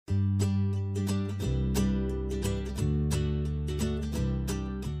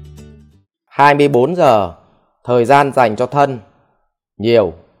24 giờ thời gian dành cho thân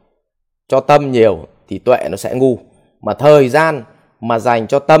nhiều, cho tâm nhiều thì tuệ nó sẽ ngu. Mà thời gian mà dành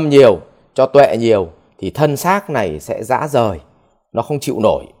cho tâm nhiều, cho tuệ nhiều thì thân xác này sẽ rã rời, nó không chịu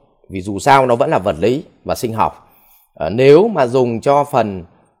nổi. Vì dù sao nó vẫn là vật lý và sinh học. Nếu mà dùng cho phần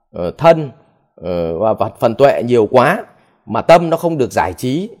thân và phần tuệ nhiều quá mà tâm nó không được giải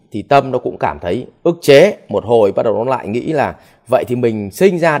trí thì tâm nó cũng cảm thấy ức chế. Một hồi bắt đầu nó lại nghĩ là vậy thì mình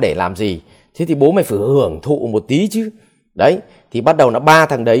sinh ra để làm gì? Thế thì bố mày phải hưởng thụ một tí chứ. Đấy, thì bắt đầu nó ba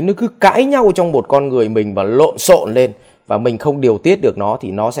thằng đấy nó cứ cãi nhau trong một con người mình và lộn xộn lên, và mình không điều tiết được nó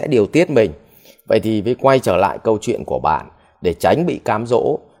thì nó sẽ điều tiết mình. Vậy thì với quay trở lại câu chuyện của bạn, để tránh bị cám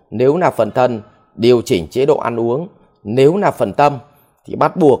dỗ, nếu là phần thân điều chỉnh chế độ ăn uống, nếu là phần tâm thì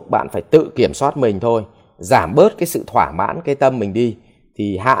bắt buộc bạn phải tự kiểm soát mình thôi, giảm bớt cái sự thỏa mãn cái tâm mình đi,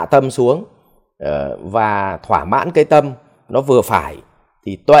 thì hạ tâm xuống và thỏa mãn cái tâm nó vừa phải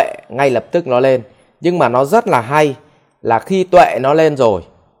thì tuệ ngay lập tức nó lên. Nhưng mà nó rất là hay là khi tuệ nó lên rồi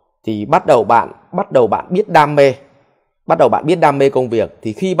thì bắt đầu bạn biết đam mê, bắt đầu bạn biết đam mê công việc.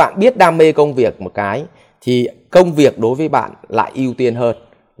 Thì khi bạn biết đam mê công việc một cái thì công việc đối với bạn lại ưu tiên hơn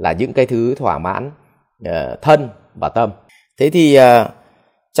là những cái thứ thỏa mãn thân và tâm. Thế thì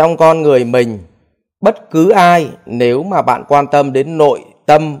trong con người mình, bất cứ ai, nếu mà bạn quan tâm đến nội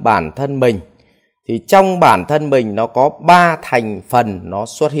tâm bản thân mình thì trong bản thân mình nó có 3 thành phần nó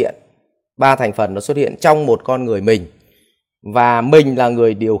xuất hiện. 3 thành phần nó xuất hiện trong một con người mình. Và mình là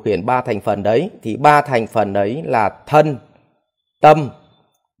người điều khiển 3 thành phần đấy. Thì 3 thành phần đấy là thân, tâm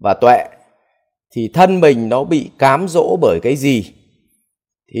và tuệ. Thì thân mình nó bị cám dỗ bởi cái gì?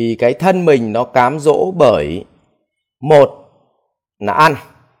 Thì cái thân mình nó cám dỗ bởi, một là ăn.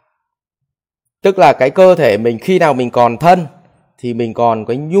 Tức là cái cơ thể mình khi nào mình còn thân thì mình còn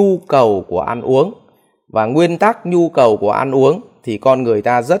cái nhu cầu của ăn uống. Và nguyên tắc nhu cầu của ăn uống thì con người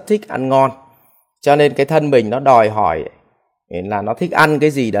ta rất thích ăn ngon. Cho nên cái thân mình nó đòi hỏi là nó thích ăn cái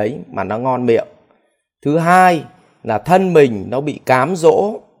gì đấy mà nó ngon miệng. Thứ hai là thân mình nó bị cám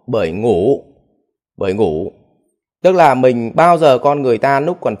dỗ bởi ngủ. Bởi ngủ. Tức là mình bao giờ con người ta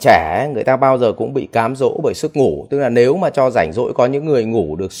lúc còn trẻ, người ta bao giờ cũng bị cám dỗ bởi sức ngủ. Tức là nếu mà cho rảnh rỗi, có những người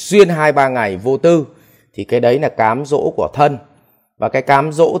ngủ được xuyên 2-3 ngày vô tư thì cái đấy là cám dỗ của thân. Và cái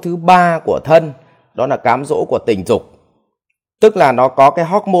cám dỗ thứ ba của thân đó là cám dỗ của tình dục. Tức là nó có cái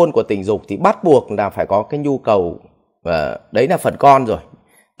hormone của tình dục thì bắt buộc là phải có cái nhu cầu, và đấy là phần con rồi.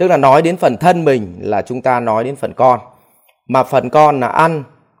 Tức là nói đến phần thân mình là chúng ta nói đến phần con. Mà phần con là ăn,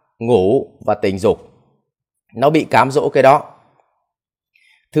 ngủ và tình dục. Nó bị cám dỗ cái đó.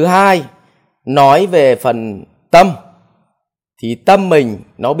 Thứ hai, nói về phần tâm thì tâm mình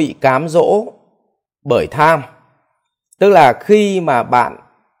nó bị cám dỗ bởi tham. Tức là khi mà bạn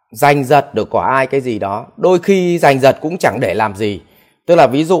giành giật được của ai cái gì đó, đôi khi giành giật cũng chẳng để làm gì. Tức là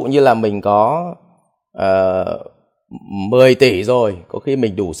ví dụ như là mình có 10 tỷ rồi, có khi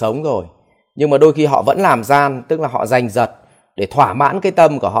mình đủ sống rồi, nhưng mà đôi khi họ vẫn làm gian. Tức là họ giành giật để thỏa mãn cái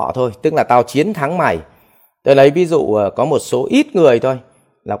tâm của họ thôi. Tức là tao chiến thắng mày. Tôi lấy ví dụ có một số ít người thôi,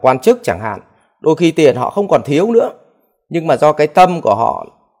 là quan chức chẳng hạn. Đôi khi tiền họ không còn thiếu nữa, nhưng mà do cái tâm của họ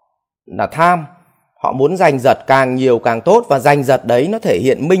là tham, họ muốn giành giật càng nhiều càng tốt. Và giành giật đấy nó thể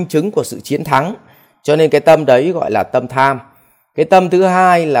hiện minh chứng của sự chiến thắng. Cho nên cái tâm đấy gọi là tâm tham. Cái tâm thứ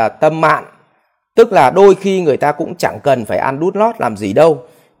hai là tâm mạn. Tức là đôi khi người ta cũng chẳng cần phải ăn đút lót làm gì đâu,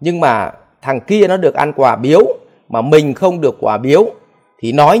 nhưng mà thằng kia nó được ăn quà biếu mà mình không được quà biếu,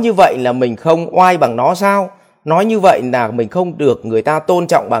 thì nói như vậy là mình không oai bằng nó sao? Nói như vậy là mình không được người ta tôn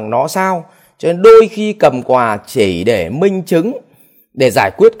trọng bằng nó sao? Cho nên đôi khi cầm quà chỉ để minh chứng, để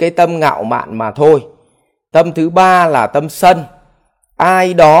giải quyết cái tâm ngạo mạn mà thôi. Tâm thứ ba là tâm sân.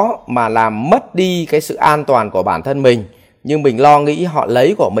 Ai đó mà làm mất đi cái sự an toàn của bản thân mình, nhưng mình lo nghĩ họ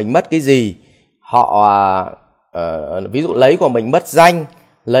lấy của mình mất cái gì. Họ ví dụ lấy của mình mất danh,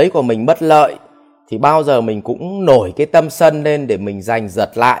 lấy của mình mất lợi, thì bao giờ mình cũng nổi cái tâm sân lên để mình giành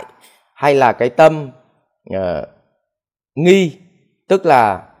giật lại. Hay là cái tâm nghi. Tức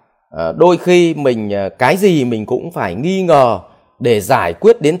là đôi khi mình cái gì mình cũng phải nghi ngờ để giải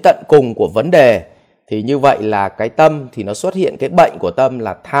quyết đến tận cùng của vấn đề. Thì như vậy là cái tâm thì nó xuất hiện cái bệnh của tâm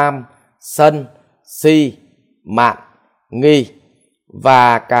là tham, sân, si, mạn, nghi.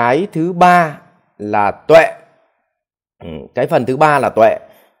 Và cái thứ ba là tuệ. Cái phần thứ ba là tuệ.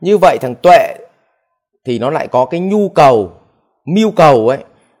 Như vậy thằng tuệ thì nó lại có cái nhu cầu, mưu cầu ấy,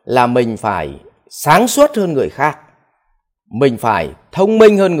 là mình phải sáng suốt hơn người khác, mình phải thông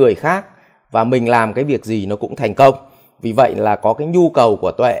minh hơn người khác, và mình làm cái việc gì nó cũng thành công. Vì vậy là có cái nhu cầu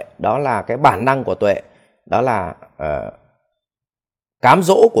của tuệ, đó là cái bản năng của tuệ, đó là cám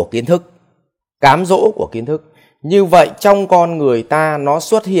dỗ của kiến thức. Cám dỗ của kiến thức. Như vậy trong con người ta nó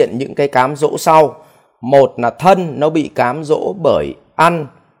xuất hiện những cái cám dỗ sau. Một là thân nó bị cám dỗ bởi ăn,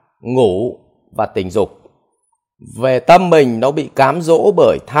 ngủ và tình dục. Về tâm mình nó bị cám dỗ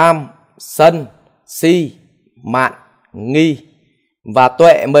bởi tham, sân, si, mạn, nghi. Và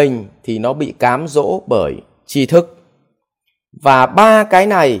tuệ mình thì nó bị cám dỗ bởi tri thức. Và ba cái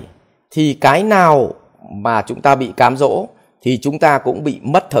này thì cái nào mà chúng ta bị cám dỗ thì chúng ta cũng bị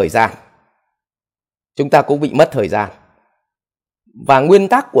mất thời gian. Chúng ta cũng bị mất thời gian. Và nguyên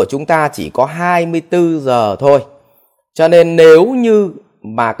tắc của chúng ta chỉ có 24 giờ thôi. Cho nên nếu như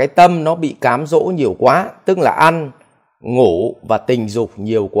mà cái tâm nó bị cám dỗ nhiều quá, tức là ăn, ngủ và tình dục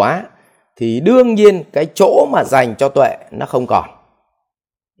nhiều quá, thì đương nhiên cái chỗ mà dành cho tuệ nó không còn.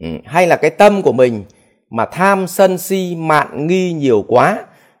 Hay là cái tâm của mình mà tham sân si mạn nghi nhiều quá,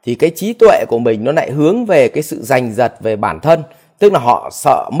 thì cái trí tuệ của mình nó lại hướng về cái sự giành giật về bản thân. Tức là họ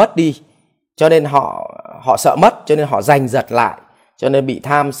sợ mất đi, cho nên họ sợ mất, cho nên họ giành giật lại, cho nên bị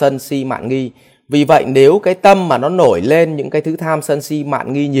tham sân si mạn nghi. Vì vậy nếu cái tâm mà nó nổi lên những cái thứ tham sân si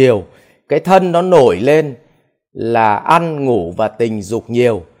mạn nghi nhiều, cái thân nó nổi lên là ăn ngủ và tình dục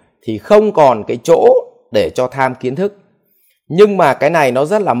nhiều, thì không còn cái chỗ để cho tham kiến thức. Nhưng mà cái này nó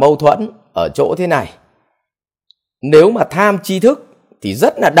rất là mâu thuẫn ở chỗ thế này. Nếu mà tham tri thức thì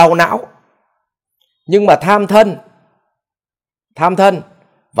rất là đau não. Nhưng mà tham thân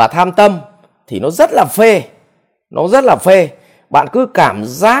và tham tâm thì nó rất là phê. Nó rất là phê. Bạn cứ cảm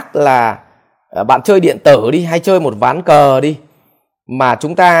giác là bạn chơi điện tử đi, hay chơi một ván cờ đi, mà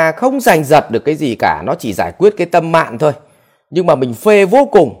chúng ta không giành giật được cái gì cả, nó chỉ giải quyết cái tâm mạn thôi, nhưng mà mình phê vô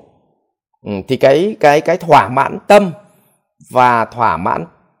cùng. Thì cái thỏa mãn tâm và thỏa mãn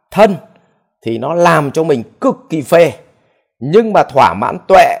thân thì nó làm cho mình cực kỳ phê. Nhưng mà thỏa mãn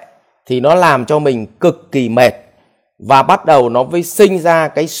tuệ thì nó làm cho mình cực kỳ mệt. Và bắt đầu nó mới sinh ra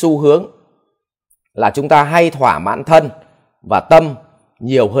cái xu hướng là chúng ta hay thỏa mãn thân và tâm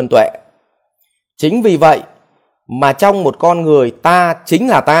nhiều hơn tuệ. Chính vì vậy mà trong một con người ta chính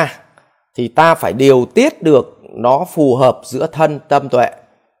là ta, thì ta phải điều tiết được nó phù hợp giữa thân tâm tuệ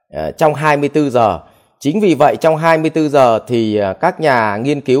trong 24 giờ. Chính vì vậy trong 24 giờ thì các nhà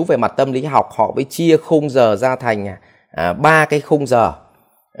nghiên cứu về mặt tâm lý học họ mới chia khung giờ ra thành 3 cái khung giờ,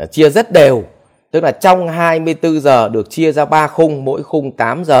 chia rất đều. Tức là trong 24 giờ được chia ra 3 khung, mỗi khung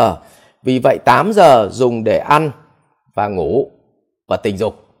 8 giờ. Vì vậy 8 giờ dùng để ăn và ngủ và tình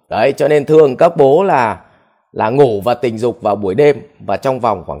dục. Đấy, cho nên thường các bố là ngủ và tình dục vào buổi đêm và trong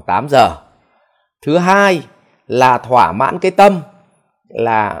vòng khoảng 8 giờ. Thứ hai là thỏa mãn cái tâm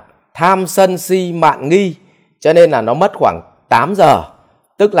là tham sân si mạn nghi, cho nên là nó mất khoảng 8 giờ.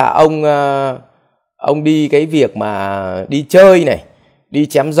 Tức là ông đi cái việc mà đi chơi này, đi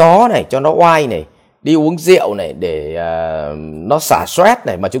chém gió này cho nó oai này, đi uống rượu này để nó xả stress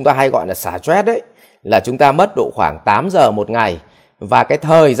này, mà chúng ta hay gọi là xả stress đấy, là chúng ta mất độ khoảng 8 giờ một ngày. Và cái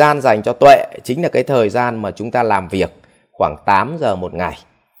thời gian dành cho tuệ chính là cái thời gian mà chúng ta làm việc, khoảng 8 giờ một ngày.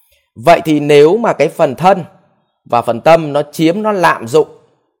 Vậy thì nếu mà cái phần thân và phần tâm nó lạm dụng,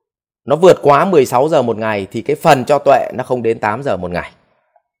 nó vượt quá 16 giờ một ngày, thì cái phần cho tuệ nó không đến 8 giờ một ngày.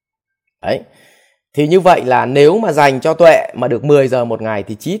 Đấy. Thì như vậy là nếu mà dành cho tuệ mà được 10 giờ một ngày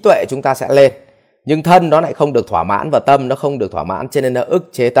thì trí tuệ chúng ta sẽ lên. Nhưng thân nó lại không được thỏa mãn và tâm nó không được thỏa mãn, cho nên nó ức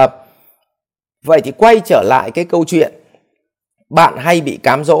chế tâm. Vậy thì quay trở lại cái câu chuyện bạn hay bị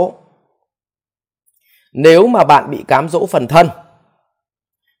cám dỗ. Nếu mà bạn bị cám dỗ phần thân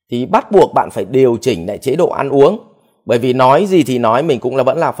thì bắt buộc bạn phải điều chỉnh lại chế độ ăn uống. Bởi vì nói gì thì nói, mình cũng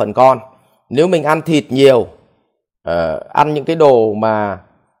vẫn là phần con. Nếu mình ăn thịt nhiều, ăn những cái đồ mà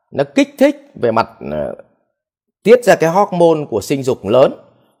nó kích thích về mặt tiết ra cái hormone của sinh dục lớn,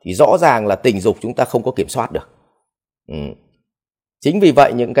 thì rõ ràng là tình dục chúng ta không có kiểm soát được. Chính vì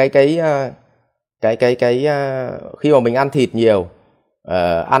vậy những cái khi mà mình ăn thịt nhiều,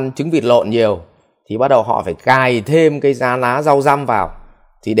 ăn trứng vịt lộn nhiều, thì bắt đầu họ phải cài thêm cái lá rau răm vào,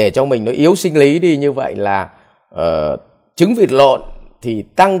 thì để cho mình nó yếu sinh lý đi. Như vậy là trứng vịt lộn thì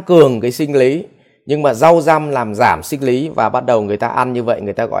tăng cường cái sinh lý, nhưng mà rau răm làm giảm sinh lý. Và bắt đầu người ta ăn như vậy,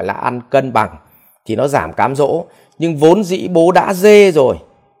 người ta gọi là ăn cân bằng, thì nó giảm cám dỗ. Nhưng vốn dĩ bố đã dê rồi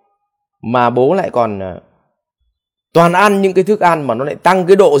mà bố lại còn toàn ăn những cái thức ăn mà nó lại tăng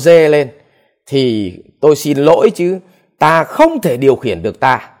cái độ dê lên, thì tôi xin lỗi chứ ta không thể điều khiển được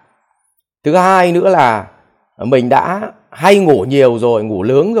ta. Thứ hai nữa là mình đã hay ngủ nhiều rồi, ngủ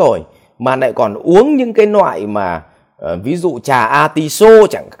nướng rồi, mà lại còn uống những cái loại mà ví dụ trà atiso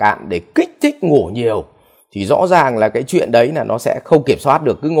chẳng hạn để kích thích ngủ nhiều, thì rõ ràng là cái chuyện đấy là nó sẽ không kiểm soát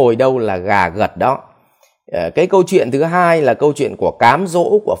được, cứ ngồi đâu là gà gật đó. Cái câu chuyện thứ hai là câu chuyện của cám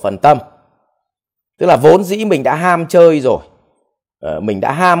dỗ của phần tâm. Tức là vốn dĩ mình đã ham chơi rồi, mình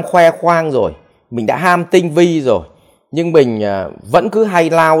đã ham khoe khoang rồi, mình đã ham tinh vi rồi, nhưng mình vẫn cứ hay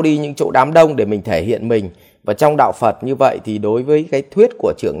lao đi những chỗ đám đông để mình thể hiện mình. Và trong đạo Phật như vậy thì đối với cái thuyết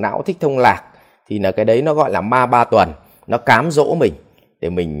của trưởng não Thích Thông Lạc thì là cái đấy nó gọi là ma ba tuần, nó cám dỗ mình để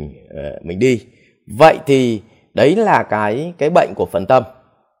mình đi. Vậy thì đấy là cái bệnh của phần tâm.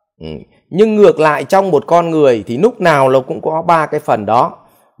 Nhưng ngược lại trong một con người thì lúc nào nó cũng có ba cái phần đó.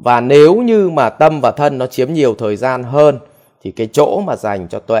 Và nếu như mà tâm và thân nó chiếm nhiều thời gian hơn thì cái chỗ mà dành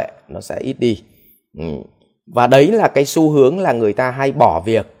cho tuệ nó sẽ ít đi. Và đấy là cái xu hướng là người ta hay bỏ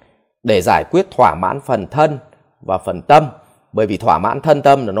việc để giải quyết thỏa mãn phần thân và phần tâm. Bởi vì thỏa mãn thân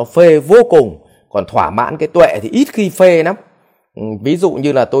tâm là nó phê vô cùng, còn thỏa mãn cái tuệ thì ít khi phê lắm. Ví dụ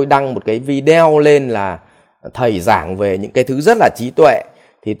như là tôi đăng một cái video lên là thầy giảng về những cái thứ rất là trí tuệ,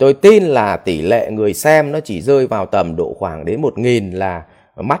 thì tôi tin là tỷ lệ người xem nó chỉ rơi vào tầm độ khoảng đến 1.000 là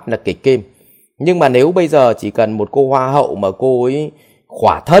mắt là kịch kim. Nhưng mà nếu bây giờ chỉ cần một cô hoa hậu mà cô ấy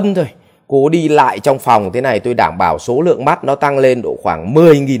khỏa thân thôi, cô đi lại trong phòng thế này, tôi đảm bảo số lượng mắt nó tăng lên độ khoảng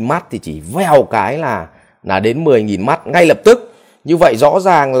 10.000 mắt, thì chỉ vèo cái là đến 10.000 mắt ngay lập tức. Như vậy rõ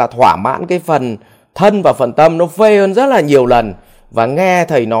ràng là thỏa mãn cái phần thân và phần tâm nó phê hơn rất là nhiều lần. Và nghe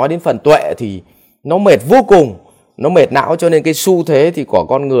thầy nói đến phần tuệ thì nó mệt vô cùng, nó mệt não. Cho nên cái xu thế thì của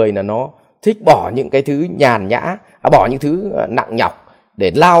con người là nó thích bỏ những cái thứ nhàn nhã, bỏ những thứ nặng nhọc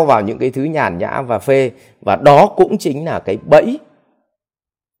để lao vào những cái thứ nhàn nhã và phê. Và đó cũng chính là cái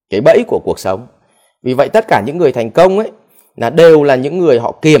bẫy của cuộc sống. Vì vậy tất cả những người thành công ấy là đều là những người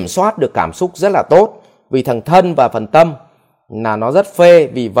họ kiểm soát được cảm xúc rất là tốt. Vì thằng thân và phần tâm là nó rất phê,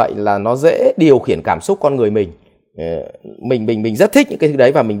 vì vậy là nó dễ điều khiển cảm xúc con người mình. Mình rất thích những cái thứ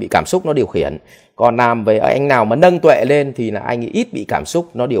đấy và mình bị cảm xúc nó điều khiển. Còn làm về anh nào mà nâng tuệ lên thì là anh ấy ít bị cảm xúc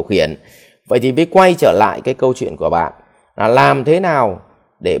nó điều khiển. Vậy thì mới quay trở lại cái câu chuyện của bạn là làm thế nào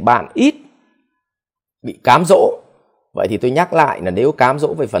để bạn ít bị cám dỗ. Vậy thì tôi nhắc lại là nếu cám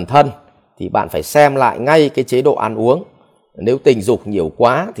dỗ về phần thân thì bạn phải xem lại ngay cái chế độ ăn uống. Nếu tình dục nhiều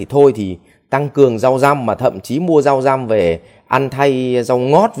quá thì thôi thì tăng cường rau răm, mà thậm chí mua rau răm về ăn thay rau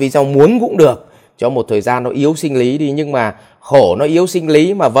ngót với rau muống cũng được, cho một thời gian nó yếu sinh lý đi. Nhưng mà khổ nó yếu sinh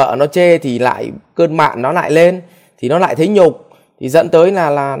lý mà vợ nó chê thì lại cơn mạn nó lại lên, thì nó lại thấy nhục, thì dẫn tới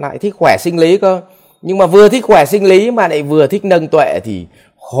là lại thích khỏe sinh lý cơ. Nhưng mà vừa thích khỏe sinh lý mà lại vừa thích nâng tuệ thì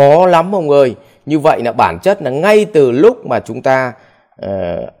khó lắm ông ơi. Như vậy là bản chất là ngay từ lúc mà chúng ta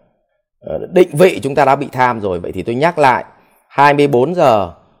định vị chúng ta đã bị tham rồi. Vậy thì tôi nhắc lại, 24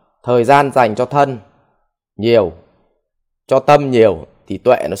 giờ thời gian dành cho thân nhiều, cho tâm nhiều thì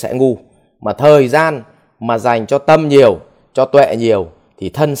tuệ nó sẽ ngu. Mà thời gian mà dành cho tâm nhiều, cho tuệ nhiều thì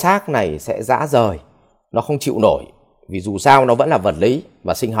thân xác này sẽ rã rời, nó không chịu nổi. Vì dù sao nó vẫn là vật lý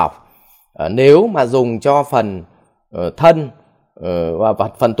và sinh học. Nếu mà dùng cho phần thân và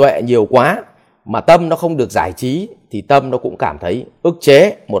phần tuệ nhiều quá mà tâm nó không được giải trí thì tâm nó cũng cảm thấy ức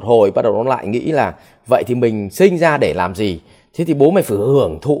chế. Một hồi bắt đầu nó lại nghĩ là vậy thì mình sinh ra để làm gì? Thế thì bố mày phải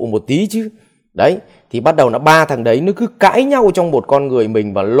hưởng thụ một tí chứ. Đấy, thì bắt đầu nó ba thằng đấy nó cứ cãi nhau trong một con người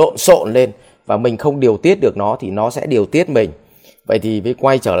mình và lộn xộn lên. Và mình không điều tiết được nó thì nó sẽ điều tiết mình. Vậy thì mới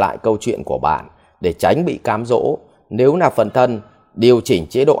quay trở lại câu chuyện của bạn để tránh bị cám dỗ. Nếu là phần thân, điều chỉnh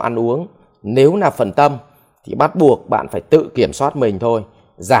chế độ ăn uống. Nếu là phần tâm thì bắt buộc bạn phải tự kiểm soát mình thôi.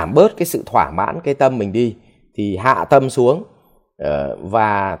 Giảm bớt cái sự thỏa mãn cái tâm mình đi, thì hạ tâm xuống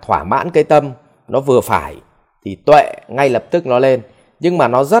và thỏa mãn cái tâm nó vừa phải thì tuệ ngay lập tức nó lên. Nhưng mà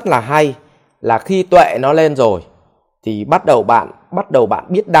nó rất là hay là khi tuệ nó lên rồi thì bắt đầu bạn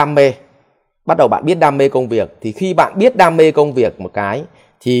biết đam mê. Bắt đầu bạn biết đam mê công việc. Thì khi bạn biết đam mê công việc một cái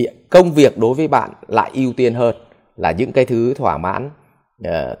thì công việc đối với bạn lại ưu tiên hơn là những cái thứ thỏa mãn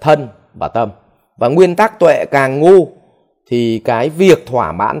thân và tâm. Và nguyên tắc tuệ càng ngu thì cái việc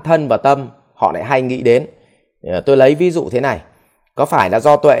thỏa mãn thân và tâm họ lại hay nghĩ đến. Tôi lấy ví dụ thế này. Có phải là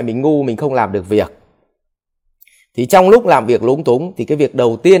do tuệ mình ngu mình không làm được việc? Thì trong lúc làm việc lúng túng thì cái việc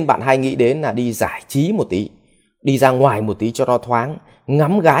đầu tiên bạn hay nghĩ đến là đi giải trí một tí, đi ra ngoài một tí cho nó thoáng,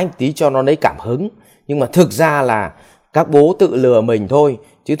 ngắm gái một tí cho nó lấy cảm hứng. Nhưng mà thực ra là các bố tự lừa mình thôi.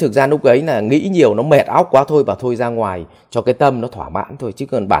 Chứ thực ra lúc ấy là nghĩ nhiều nó mệt óc quá thôi, bảo thôi ra ngoài cho cái tâm nó thỏa mãn thôi. Chứ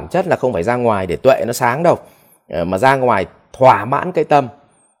còn bản chất là không phải ra ngoài để tuệ nó sáng đâu, mà ra ngoài thỏa mãn cái tâm.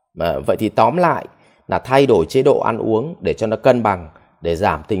 Vậy thì tóm lại là thay đổi chế độ ăn uống để cho nó cân bằng, để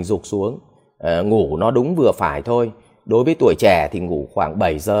giảm tình dục xuống. Ngủ nó đúng vừa phải thôi. Đối với tuổi trẻ thì ngủ khoảng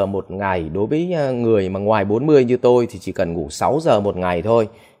 7 giờ một ngày. Đối với người mà ngoài 40 như tôi thì chỉ cần ngủ 6 giờ một ngày thôi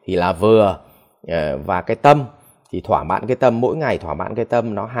thì là vừa. Và cái tâm thì thỏa mãn cái tâm, mỗi ngày thỏa mãn cái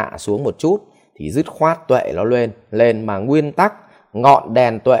tâm nó hạ xuống một chút thì dứt khoát tuệ nó lên. Mà nguyên tắc ngọn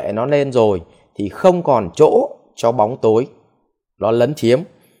đèn tuệ nó lên rồi thì không còn chỗ cho bóng tối nó lấn chiếm.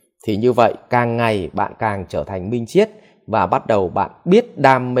 Thì như vậy càng ngày bạn càng trở thành minh triết và bắt đầu bạn biết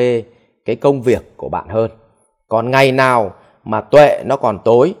đam mê cái công việc của bạn hơn. Còn ngày nào mà tuệ nó còn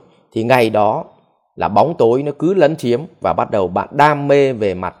tối thì ngày đó là bóng tối nó cứ lấn chiếm và bắt đầu bạn đam mê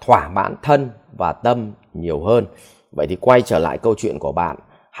về mặt thỏa mãn thân và tâm nhiều hơn. Vậy thì quay trở lại câu chuyện của bạn,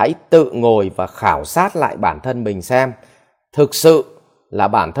 hãy tự ngồi và khảo sát lại bản thân mình xem thực sự là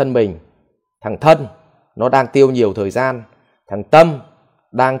bản thân mình, thằng thân nó đang tiêu nhiều thời gian, thằng tâm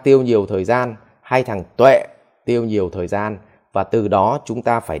đang tiêu nhiều thời gian, hay thằng tuệ tiêu nhiều thời gian. Và từ đó chúng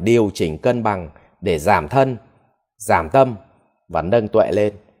ta phải điều chỉnh cân bằng để giảm thân, giảm tâm và nâng tuệ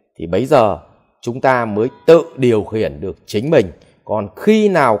lên. Thì bấy giờ chúng ta mới tự điều khiển được chính mình. Còn khi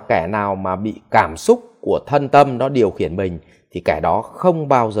nào kẻ nào mà bị cảm xúc của thân tâm nó điều khiển mình thì kẻ đó không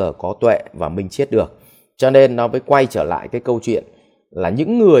bao giờ có tuệ và minh triết được. Cho nên nó mới quay trở lại cái câu chuyện là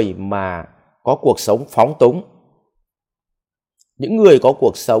những người mà có cuộc sống phóng túng, những người có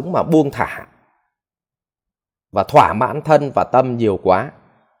cuộc sống mà buông thả và thỏa mãn thân và tâm nhiều quá,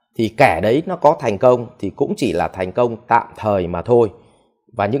 thì kẻ đấy nó có thành công thì cũng chỉ là thành công tạm thời mà thôi.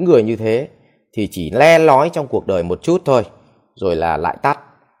 Và những người như thế thì chỉ le lói trong cuộc đời một chút thôi rồi là lại tắt.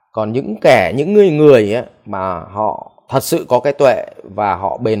 Còn những người mà họ thật sự có cái tuệ và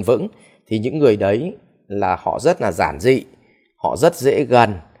họ bền vững thì những người đấy là họ rất là giản dị, họ rất dễ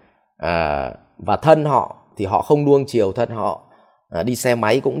gần, và thân họ thì họ không nuông chiều thân họ. Đi xe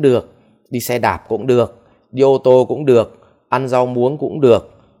máy cũng được, đi xe đạp cũng được, đi ô tô cũng được, ăn rau muống cũng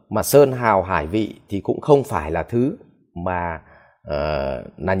được, mà sơn hào hải vị thì cũng không phải là thứ mà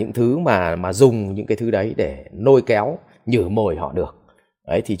là những thứ mà dùng những cái thứ đấy để lôi kéo nhử mồi họ được.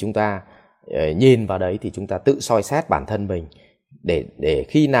 Đấy thì chúng ta nhìn vào đấy thì chúng ta tự soi xét bản thân mình, để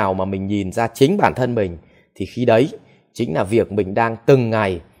khi nào mà mình nhìn ra chính bản thân mình thì khi đấy chính là việc mình đang từng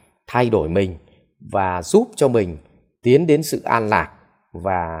ngày thay đổi mình và giúp cho mình tiến đến sự an lạc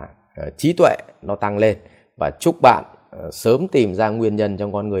và trí tuệ nó tăng lên. Và chúc bạn sớm tìm ra nguyên nhân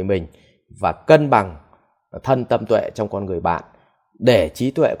trong con người mình và cân bằng thân tâm tuệ trong con người bạn, để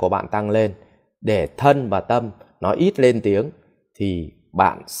trí tuệ của bạn tăng lên, để thân và tâm nó ít lên tiếng, thì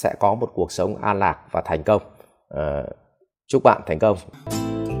bạn sẽ có một cuộc sống an lạc và thành công. Chúc bạn thành công.